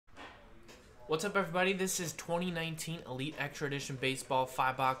What's up, everybody? This is 2019 Elite Extra Edition Baseball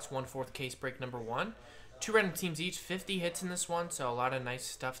 5-box 1/4 case break number 1. 2 random teams each, 50 hits in this one, so a lot of nice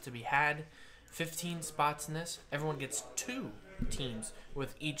stuff to be had. 15 spots in this. Everyone gets 2 teams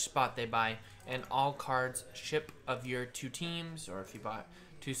with each spot they buy, and all cards ship of your 2 teams, or if you buy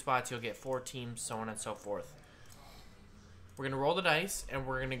 2 spots, you'll get 4 teams, so on and so forth. We're going to roll the dice, and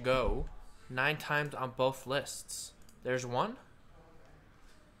we're going to go 9 times on both lists. There's 1,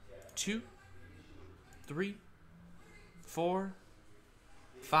 2, 3, 4,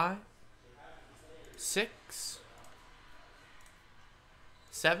 5, 6,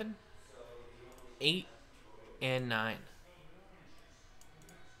 7, 8, and 9.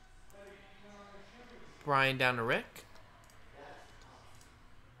 Brian down to Rick.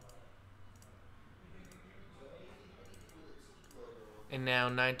 And now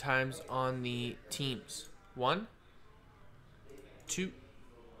 9 times on the teams. 1, 2,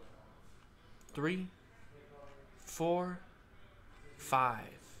 3, 4, 5,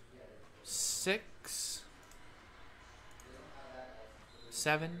 6,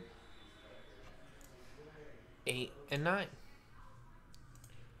 7, 8, and 9.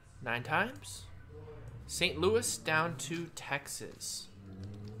 9 times. St. Louis down to Texas.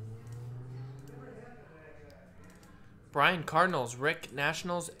 Brian Cardinals, Rick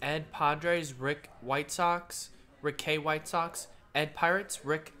Nationals, Ed Padres, Rick White Sox, Rick K White Sox, Ed Pirates,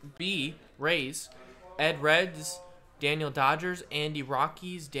 Rick B Rays, Ed Reds, Daniel Dodgers, Andy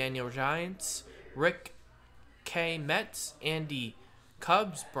Rockies, Daniel Giants, Rick K Mets, Andy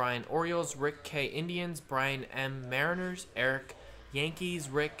Cubs, Brian Orioles, Rick K Indians, Brian M Mariners, Eric Yankees,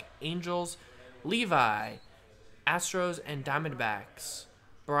 Rick Angels, Levi Astros and Diamondbacks,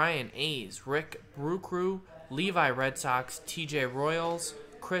 Brian A's, Rick Brew Crew, Levi Red Sox, TJ Royals,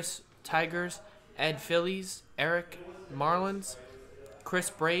 Chris Tigers, Ed Phillies, Eric Marlins,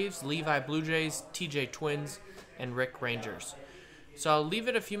 Chris Braves, Levi Blue Jays, TJ Twins, and Rick Rangers. So I'll leave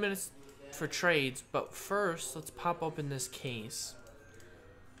it a few minutes for trades, but first let's pop open this case.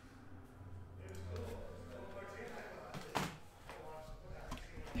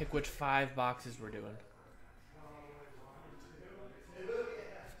 Pick which 5 boxes we're doing.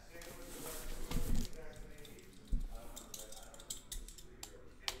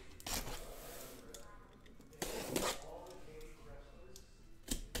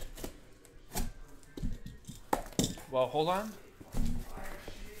 Well, hold on.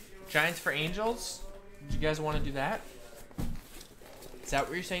 Giants for Angels? Did you guys want to do that? Is that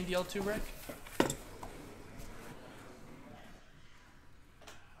what you're saying, DL2, Rick?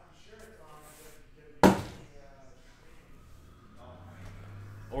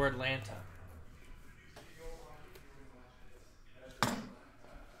 Or Atlanta?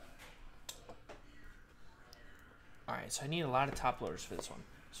 Alright, so I need a lot of top loaders for this one.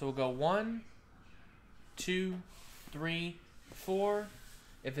 So we'll go 1, 2, 3, 4.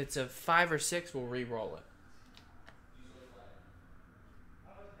 If it's a 5 or 6, we'll re-roll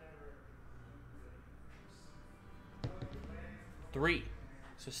it. Three.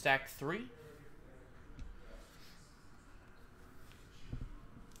 So stack 3.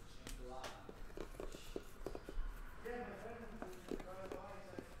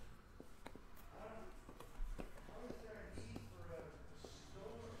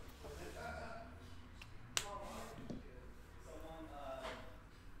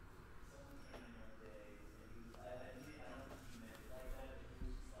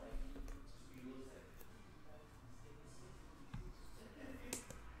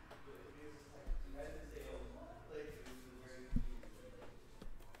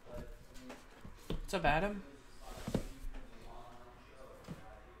 What's up, Adam?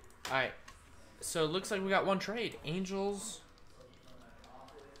 Alright, so it looks like we got 1 trade. Angels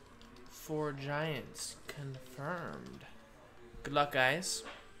for Giants confirmed. Good luck, guys.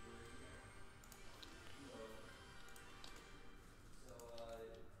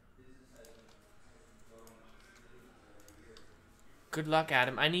 Good luck,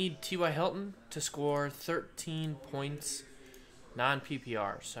 Adam. I need T.Y. Hilton to score 13 points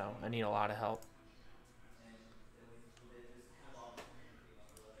non-PPR, so I need a lot of help.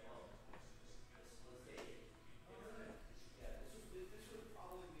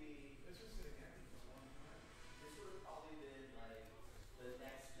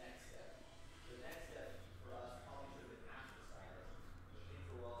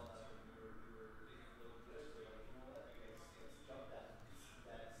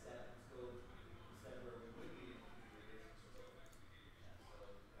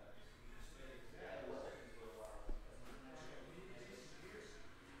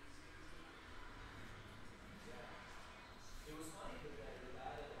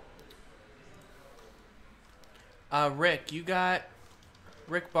 Rick, you got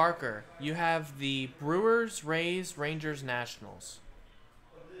Rick Barker. You have the Brewers, Rays, Rangers, Nationals.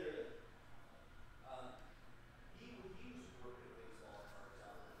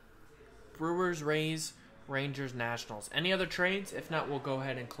 Brewers, Rays, Rangers, Nationals. Any other trades? If not, we'll go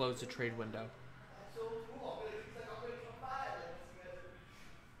ahead and close the trade window.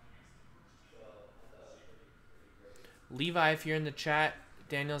 Levi, if you're in the chat,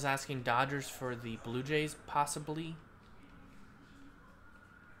 Daniel's asking Dodgers for the Blue Jays, possibly.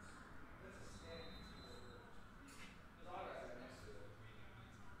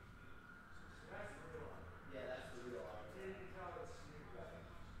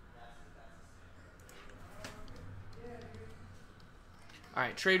 All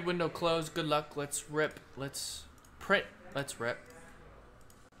right, trade window closed. Good luck. Let's rip. Let's print. Let's rip.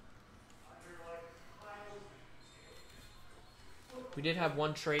 We did have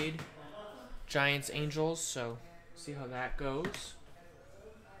one trade, Giants Angels, so see how that goes.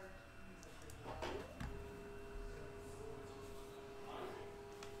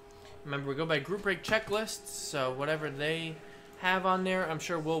 Remember, we go by group break checklists, so whatever they have on there, I'm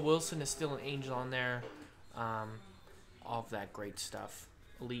sure Will Wilson is still an Angel on there. All of that great stuff.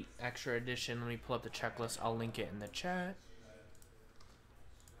 Elite Extra Edition. Let me pull up the checklist. I'll link it in the chat.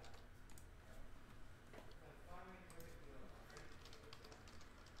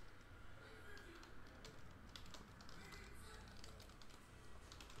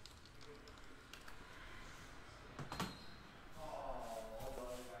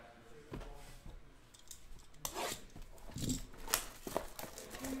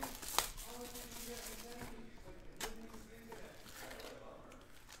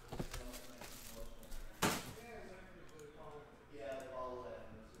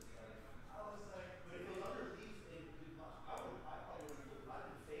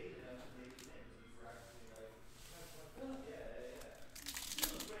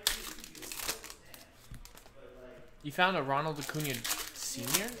 You found a Ronald Acuna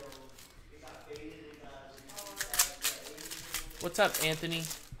Sr.? What's up, Anthony?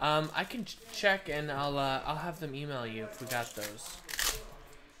 I can check and I'll have them email you if we got those.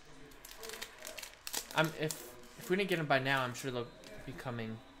 If we didn't get them by now, I'm sure they'll be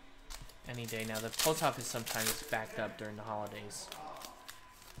coming any day now. The post office sometimes is backed up during the holidays.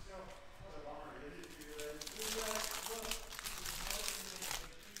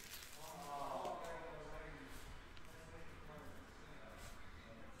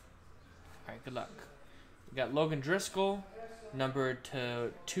 Alright, good luck. We got Logan Driscoll, numbered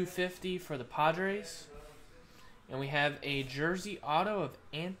to 250 for the Padres. And we have a jersey auto of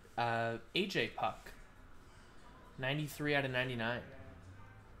AJ Puck. 93 out of 99.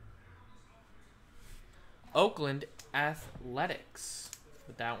 Oakland Athletics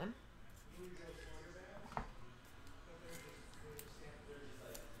with that one.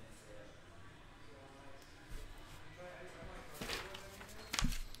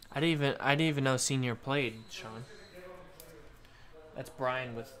 I didn't even know Senior played, Sean. That's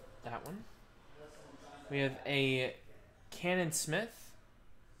Brian with that one. We have a Cannon Smith.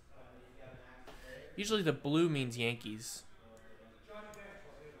 Usually the blue means Yankees.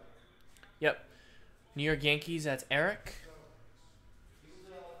 Yep. New York Yankees, that's Eric.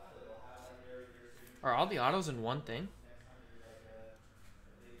 Are all the autos in one thing?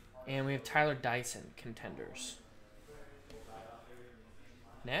 And we have Tyler Dyson, Contenders.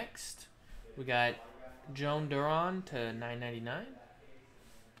 Next, we got Joan Duran to $9.99.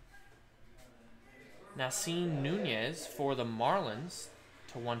 Nassim Nunez for the Marlins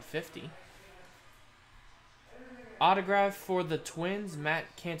to $150. Autograph for the Twins, Matt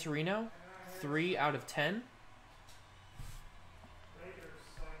Cantorino, 3 out of 10.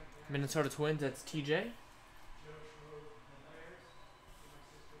 Minnesota Twins, that's TJ.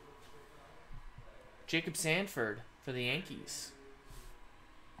 Jacob Sanford for the Yankees.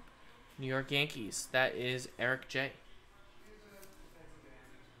 New York Yankees, that is Eric J.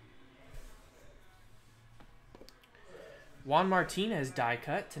 Juan Martinez die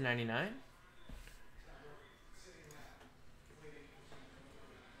cut to 99.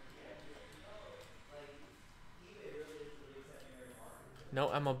 No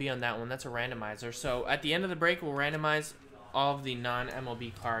MLB on that one. That's a randomizer. So at the end of the break, we'll randomize all of the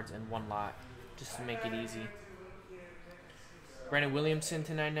non-MLB cards in one lot, just to make it easy. Brandon Williamson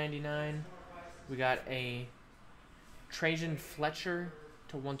to $9.99. We got a Trajan Fletcher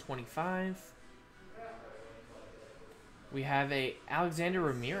to $125. We have a Alexander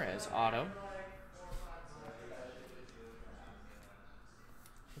Ramirez auto.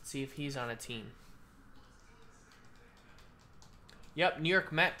 Let's see if he's on a team. Yep, New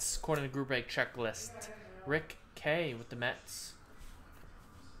York Mets, according to Group Break Checklist. Rick K with the Mets.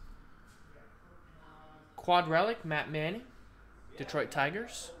 Quad Relic, Matt Manning, Detroit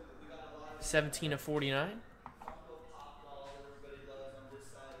Tigers. 17 of 49.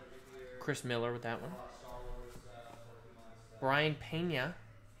 Chris Miller with that one. Brian Pena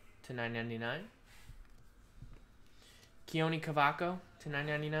to 999. Keone Cavaco to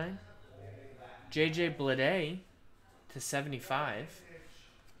 999. JJ Bleday to 75.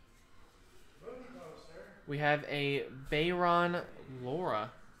 We have a Bayron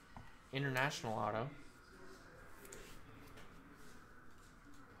Laura international auto.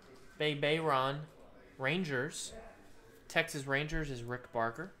 Bayron Rangers. Texas Rangers is Rick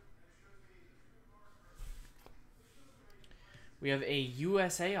Barker. We have a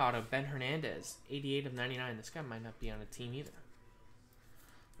USA auto, Ben Hernandez, 88 of 99. This guy might not be on a team either.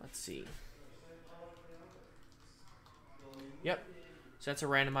 Let's see. Yep. So that's a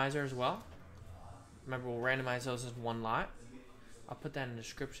randomizer as well. Remember, we'll randomize those as one lot. I'll put that in the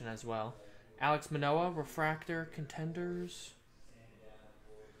description as well. Alex Manoah, Refractor Contenders.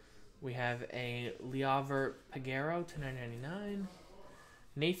 We have a Leover Peguero to 999.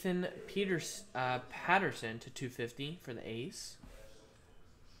 Nathan Patterson to 250 for the A's.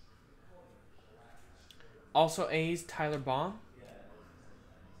 Also A's, Tyler Baum.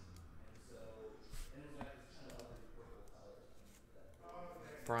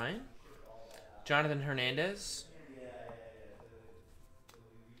 Brian. Jonathan Hernandez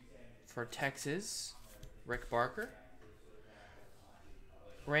for Texas, Rick Barker.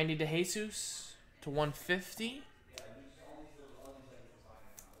 Randy DeJesus to 150.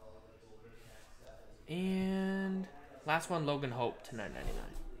 And last one, Logan Hope to 999.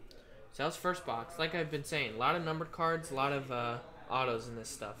 So that was first box. Like I've been saying, a lot of numbered cards, a lot of autos in this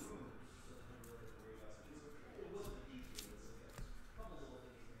stuff.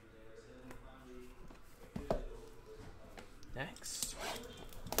 Next.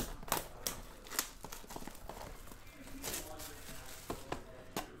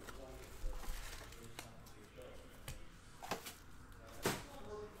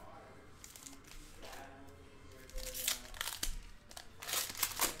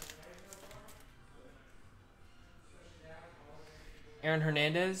 Aaron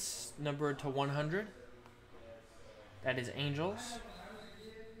Hernandez, numbered to 100. That is Angels.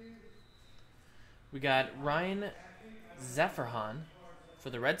 We got Ryan Zephyrhan for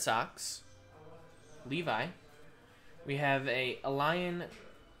the Red Sox. Levi. We have a Elian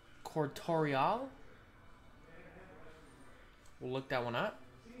Cortorial. We'll look that one up.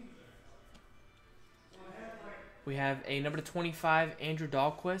 We have a number 25 Andrew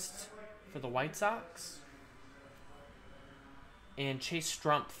Dahlquist for the White Sox. And Chase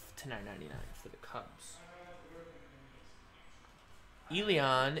Strumpf to 999 for the Cubs.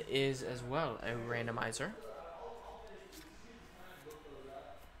 Elion is as well a randomizer.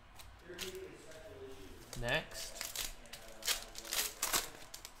 Next.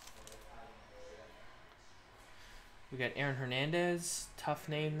 We got Aaron Hernandez, tough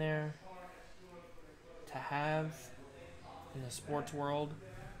name there to have in the sports world.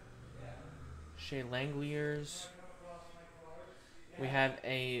 Shea Langeliers. We have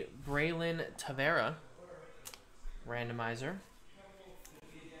a Braylon Tavera randomizer.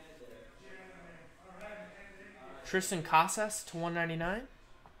 Tristan Casas to 199.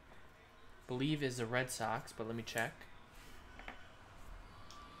 Believe is the Red Sox, but let me check.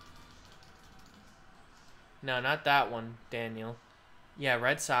 No, not that one, Daniel. Yeah,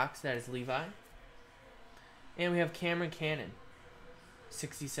 Red Sox, that is Levi. And we have Cameron Cannon,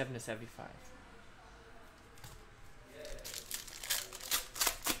 67 to 75.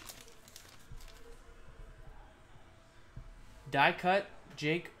 Die cut,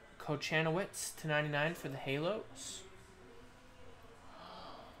 Jake Kochanowicz to 99 for the Halos.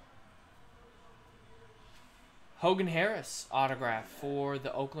 Hogan Harris autograph for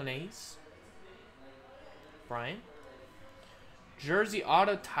the Oakland A's. Brian. Jersey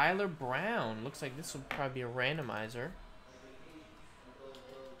auto, Tyler Brown. Looks like this will probably be a randomizer.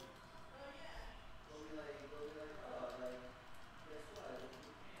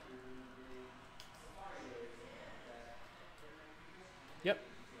 Yep.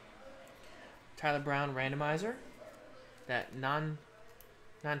 Tyler Brown randomizer. That non-team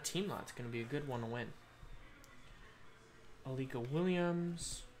lot's going to be a good one to win. Alika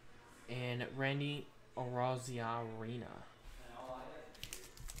Williams and Randy Arozarena.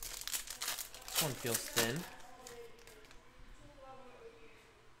 This one feels thin.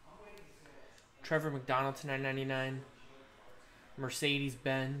 Trevor McDonald to 9.99. Mercedes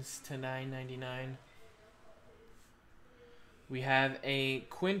Benz to 9.99. We have a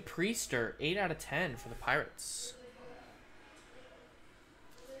Quinn Priester, 8 out of 10 for the Pirates.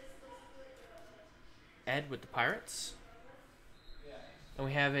 Ed with the Pirates. And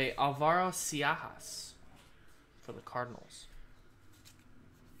we have a Alvaro Ciajas for the Cardinals.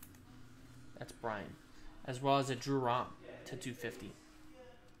 That's Brian. As well as a Drew Rom to 250.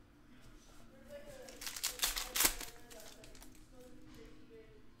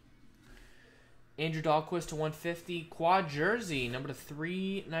 Andrew Dahlquist to 150. Quad jersey, number to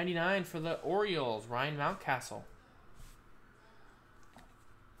 399 for the Orioles. Ryan Mountcastle.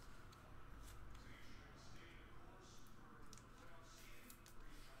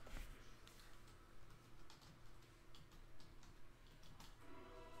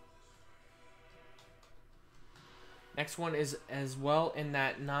 Next one is as well in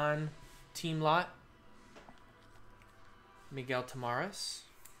that non-team lot. Miguel Tamares.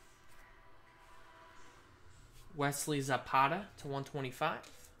 Wesley Zapata to 125.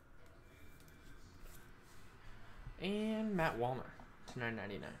 And Matt Wallner to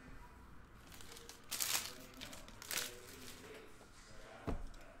 999.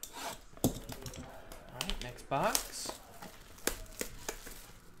 Alright, next box.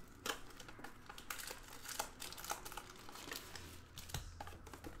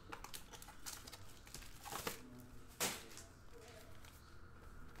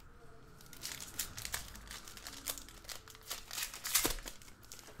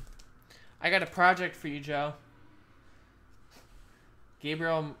 I got a project for you, Joe.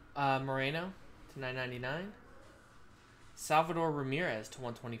 Gabriel Moreno to 999. Salvador Ramirez to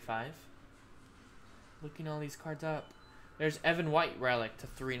 125. Looking all these cards up. There's Evan White relic to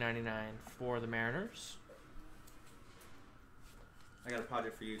 399 for the Mariners. I got a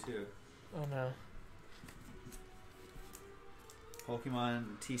project for you too. Oh no.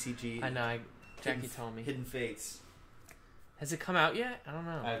 Pokemon TCG. I know. Jackie told me. Hidden Fates. Has it come out yet? I don't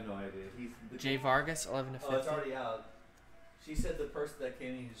know. I have no idea. Jay Vargas, 11 to 50. Oh, it's already out. She said the person that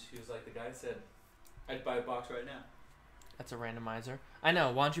came in, she was like, the guy said, I'd buy a box right now. That's a randomizer. I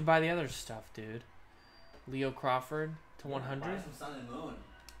know. Why don't you buy the other stuff, dude? Leo Crawford to 100. Buy some Sun and Moon.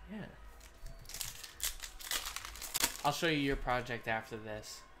 Yeah. I'll show you your project after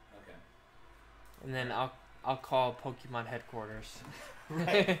this. Okay. And then I'll call Pokemon headquarters.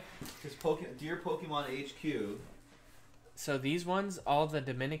 Right. Because Dear Pokemon HQ. So these ones, all the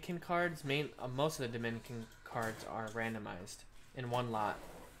Dominican cards, most of the Dominican cards are randomized in one lot.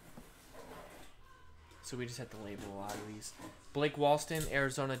 So we just have to label a lot of these. Blake Walston,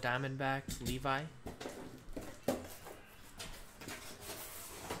 Arizona Diamondbacks, Levi.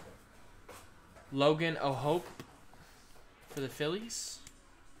 Logan O'Hope for the Phillies.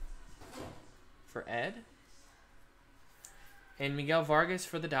 For Ed. And Miguel Vargas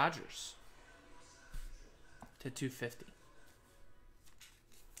for the Dodgers. To 250.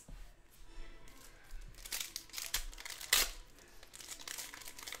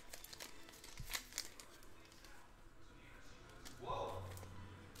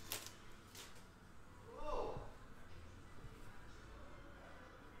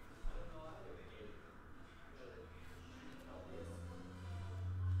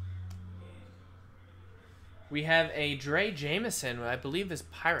 We have a Dre Jameson, I believe is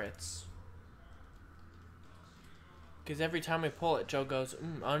Pirates. Because every time we pull it, Joe goes,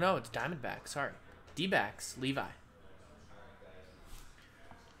 oh no, it's Diamondbacks, sorry. D-backs, Levi.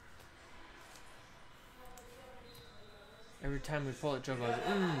 Every time we pull it, Joe goes,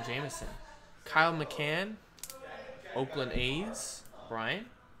 Jameson. Kyle McCann, Oakland A's, Brian.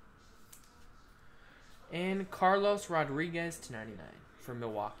 And Carlos Rodriguez to 99 for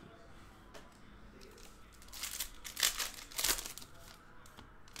Milwaukee.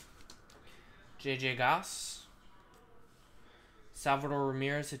 JJ Goss. Salvador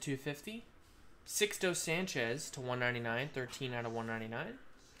Ramirez to 250. Sixto Sanchez to 199. 13 out of 199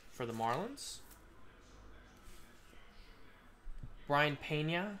 for the Marlins. Brian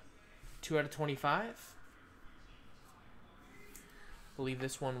Pena, 2 out of 25. I believe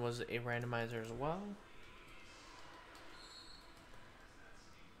this one was a randomizer as well.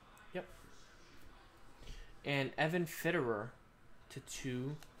 Yep. And Evan Fitterer to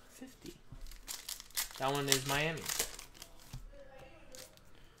 250. That one is Miami.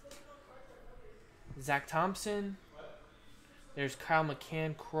 Zach Thompson. There's Kyle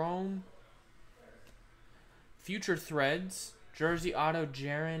McCann Chrome. Future Threads. Jersey Auto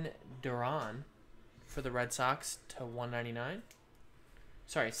Jaron Duran for the Red Sox to 199.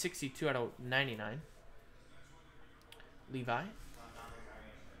 Sorry, 62 out of 99. Levi.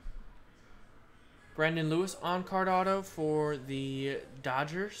 Brandon Lewis on-card auto for the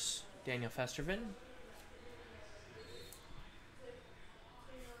Dodgers. Daniel Festervin.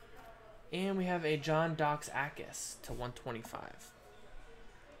 And we have a John Doxakis to 125.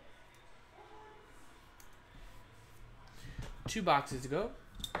 2 boxes to go.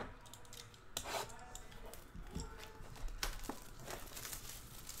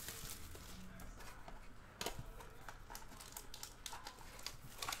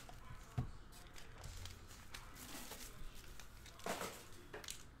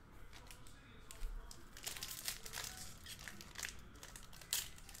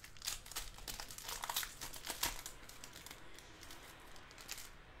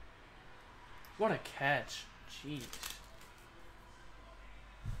 What a catch. Jeez.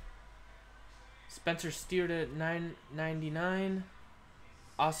 Spencer Steered at 999.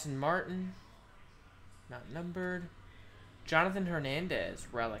 Austin Martin. Not numbered. Jonathan Hernandez.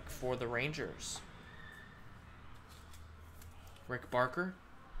 Relic for the Rangers. Rick Barker.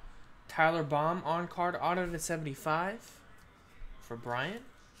 Tyler Baum on card auto to 75 for Brian.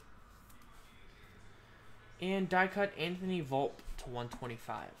 And die cut Anthony Volpe to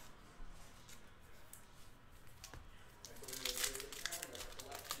 125.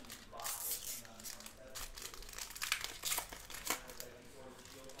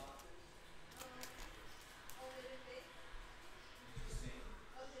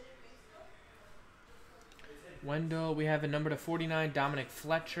 Wendell, we have a number to 49, Dominic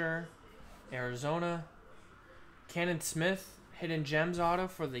Fletcher, Arizona. Cannon Smith, Hidden Gems auto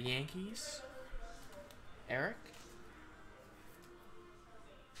for the Yankees. Eric.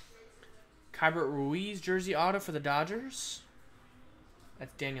 Kybert Ruiz, jersey auto for the Dodgers.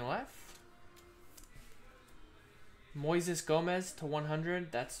 That's Daniel F. Moises Gomez to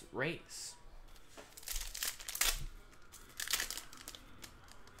 100, that's Rays.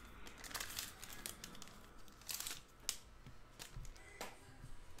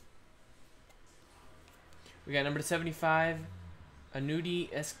 We got number to 75, Anudi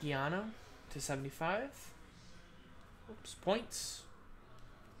Esquiano to 75. Oops, points.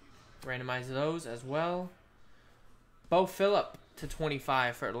 Randomize those as well. Bo Phillip to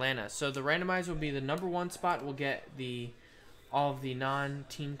 25 for Atlanta. So the randomize will be the number 1 spot will get all of the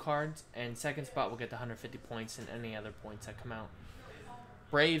non-team cards, and second spot will get the 150 points and any other points that come out.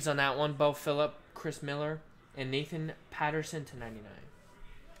 Braves on that one, Bo Phillip, Chris Miller, and Nathan Patterson to 99.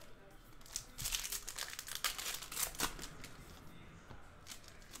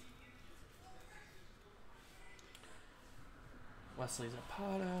 Wesley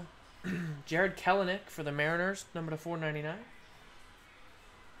Zapata. Jared Kelenic for the Mariners, number to 499.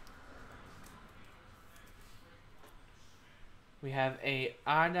 We have a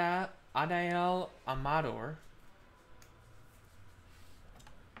Adael Amador.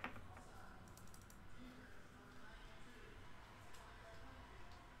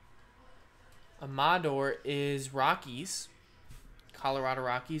 Amador is Rockies. Colorado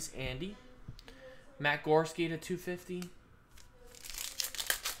Rockies, Andy. Matt Gorski to 250.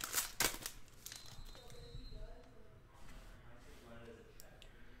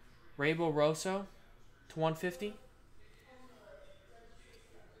 Raybo Rosso to 150.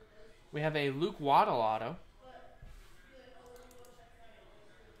 We have a Luke Waddle auto.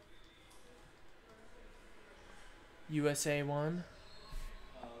 USA 1.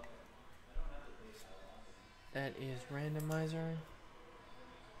 That is randomizer.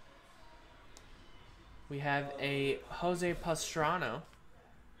 We have a Jose Pastrana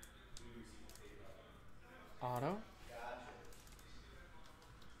auto.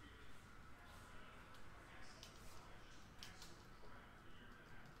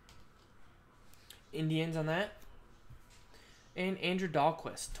 Indians on that. And Andrew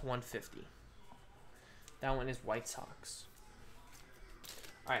Dahlquist to 150. That one is White Sox.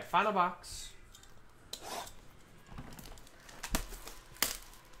 All right, final box.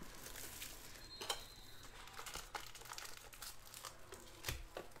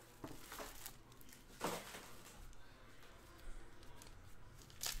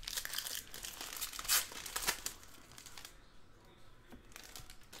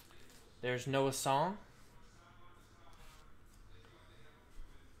 There's Noah Song.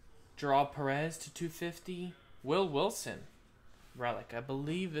 Gerald Perez to 250. Will Wilson. Relic. I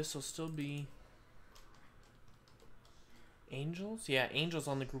believe this will still be Angels. Yeah, Angels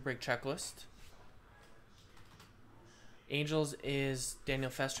on the group break checklist. Angels is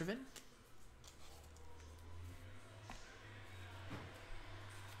Daniel Festervin.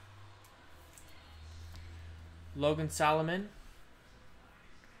 Logan Solomon.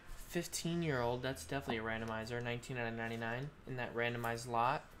 15-year-old, that's definitely a randomizer, 19 out of 99 in that randomized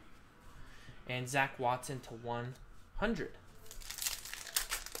lot. And Zach Watson to 100.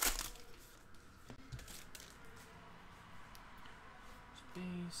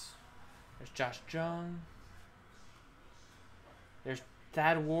 Space. There's Josh Jung. There's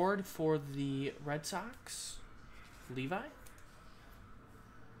Thad Ward for the Red Sox. Levi.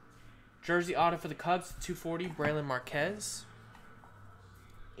 Jersey auto for the Cubs, 240, Braylon Marquez.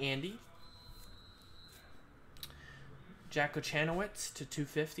 Andy. Jack Kochanowicz to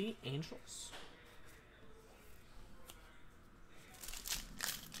 250, Angels.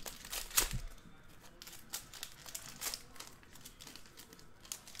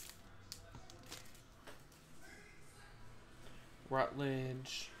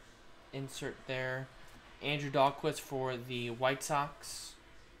 Rutledge, insert there. Andrew Dahlquist for the White Sox.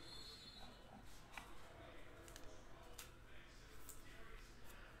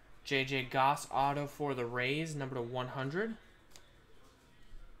 J.J. Goss auto for the Rays, number to 100.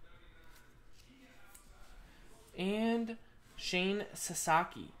 And Shane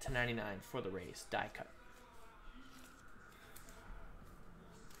Sasaki to 99 for the Rays, die cut.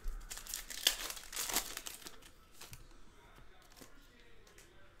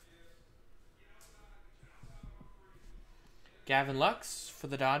 Gavin Lux for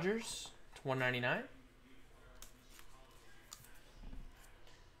the Dodgers to 199.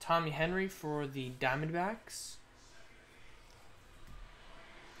 Tommy Henry for the Diamondbacks.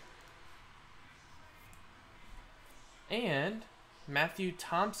 And Matthew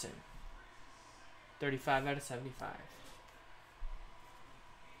Thompson, 35 out of 75.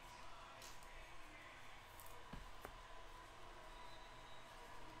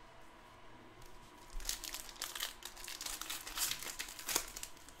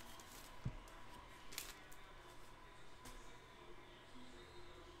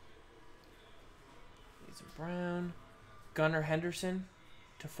 Brown. Gunnar Henderson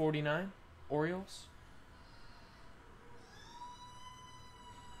to 49, Orioles.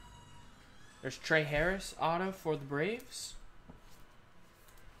 There's Trey Harris auto for the Braves.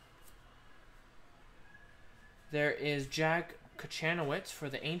 There is Jack Kochanowicz for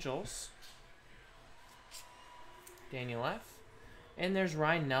the Angels. Daniel F. And there's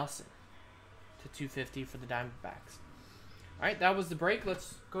Ryan Nelson to 250 for the Diamondbacks. All right, that was the break.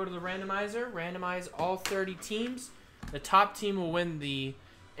 Let's go to the randomizer. Randomize all 30 teams. The top team will win the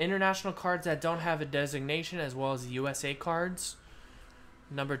international cards that don't have a designation, as well as the USA cards.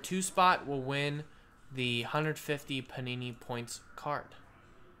 Number 2 spot will win the 150 Panini points card.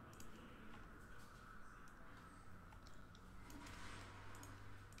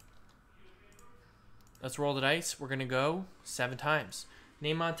 Let's roll the dice. We're going to go 7 times.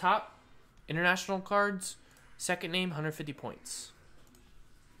 Name on top, international cards. Second name, 150 points.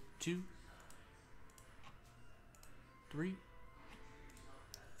 2, 3,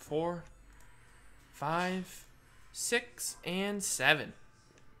 4, 5, 6, and 7.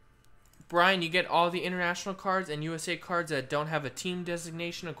 Brian, you get all the international cards and USA cards that don't have a team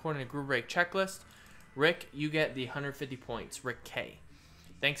designation according to Group Break Checklist. Rick, you get the 150 points. Rick K.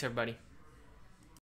 Thanks, everybody.